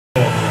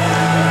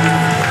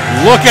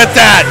Look at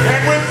that!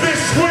 And with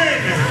this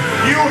win,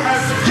 you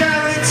have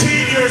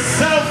guaranteed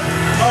yourself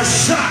a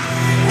shot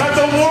at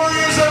the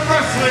Warriors of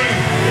Wrestling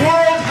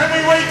World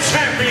Heavyweight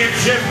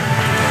Championship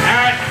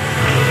at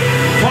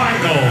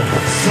Final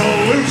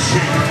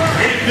Solution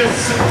in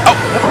this. Oh.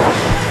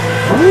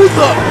 Who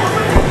the?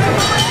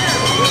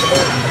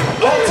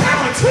 All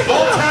talent to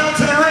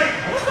the ring.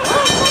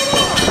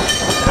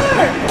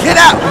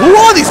 Get out! Who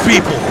are these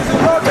people?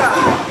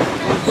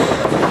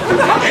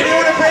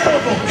 Anyone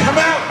available, come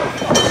out.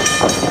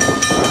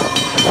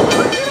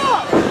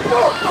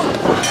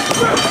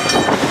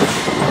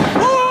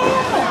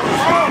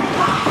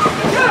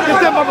 Get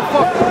that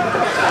motherfucker!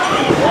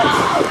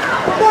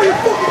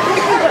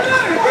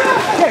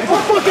 Hey, get the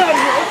fuck out of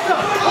here!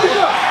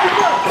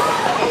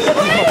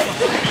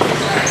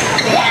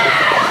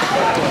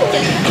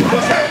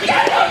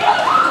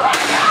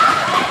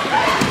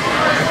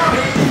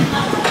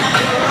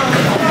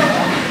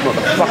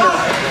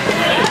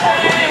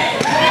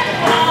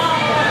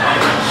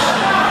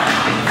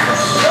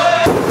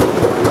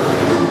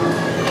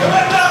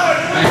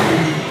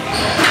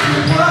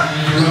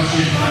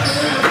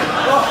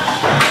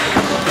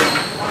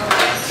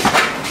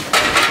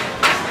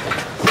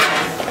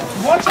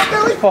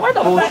 Why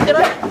the fuck did I?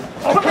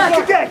 Come back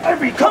again,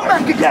 Every. Come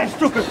back again,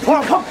 stupid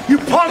punk. You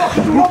punk.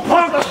 You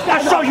punk.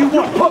 That's all you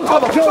want. Punk.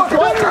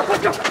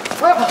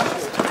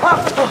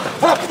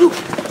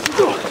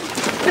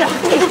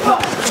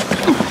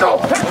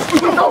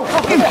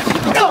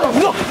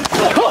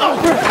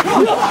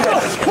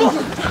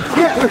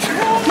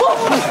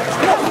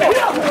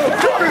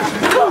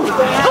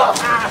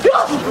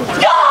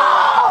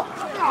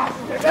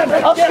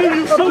 I'll see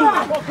you soon.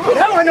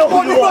 Now I know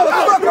who you are.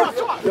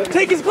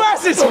 Take his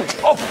glasses.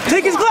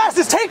 Take his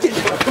glasses. Take it.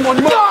 Come on,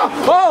 you mother.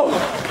 Oh.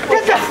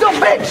 Get that still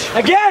bitch.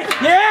 Again?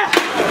 Yeah.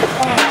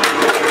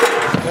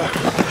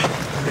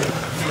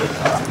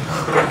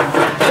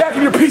 Back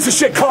in your piece of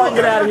shit car and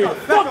get out of here.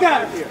 Fuck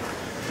out of here.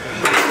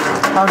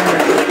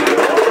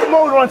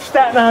 Motor on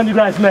Staten Island you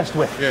guys messed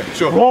with. Yeah,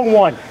 sure. Wrong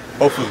one.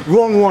 Hopefully.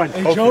 Wrong one.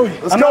 Hey, Joey.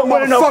 I'm not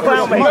winning no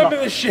clown makeup. Remember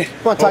this shit.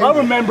 I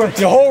remember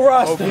the whole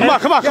roster. Come on,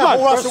 come on, come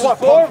on.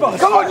 Four of us.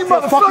 Come on, you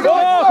motherfucker.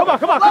 Come on,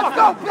 come on, come on. Let's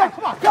go.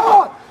 Come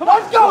on.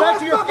 Let's go. Back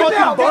to your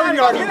fucking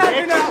barnyard.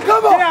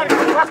 Come on.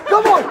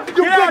 Come on.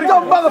 You big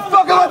dumb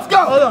motherfucker. Let's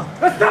go.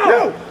 Let's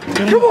go.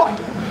 Come on.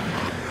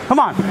 Come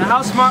on. Now,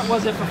 how smart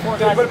was it for four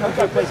guys to come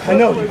to a place? I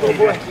know.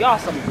 You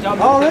awesome.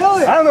 Oh,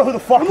 really? I don't know who the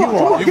fuck you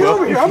are. Get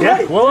over here. I'm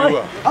ready. Will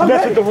I? I'm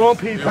messing with the wrong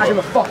people. Back in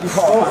the fucking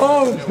car.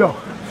 Oh, no.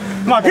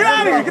 Come on, get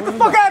out of here! Get the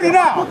fuck out of here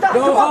now!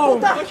 Go home!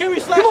 Look here, we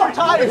slash your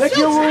tires! Lick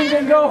your wound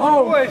and go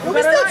home! We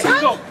still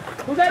tight?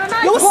 Who's that a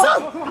night? Yo, what's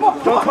up?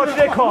 Don't touch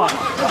their car!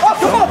 Oh,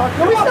 come on!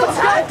 We still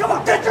tight? Come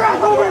on, get your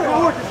ass over here!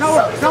 Come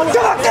on,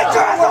 get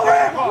your ass over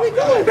here! What are we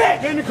doing,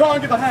 bitch? Get in the car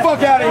and get the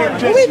fuck out of here,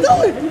 bitch! What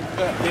are we doing?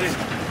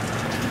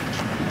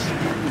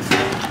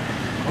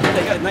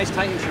 They got a nice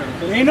tight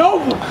insurance. It ain't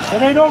over!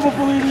 It ain't over,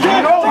 believe me! It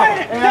ain't over!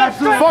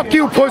 Fuck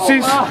you,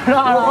 pussies!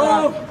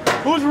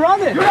 Who's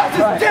running?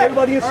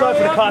 Everybody inside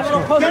for the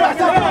costume. Get out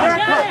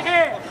of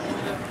here!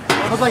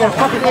 Looks like a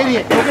fucking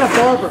idiot. Look at a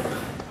barber.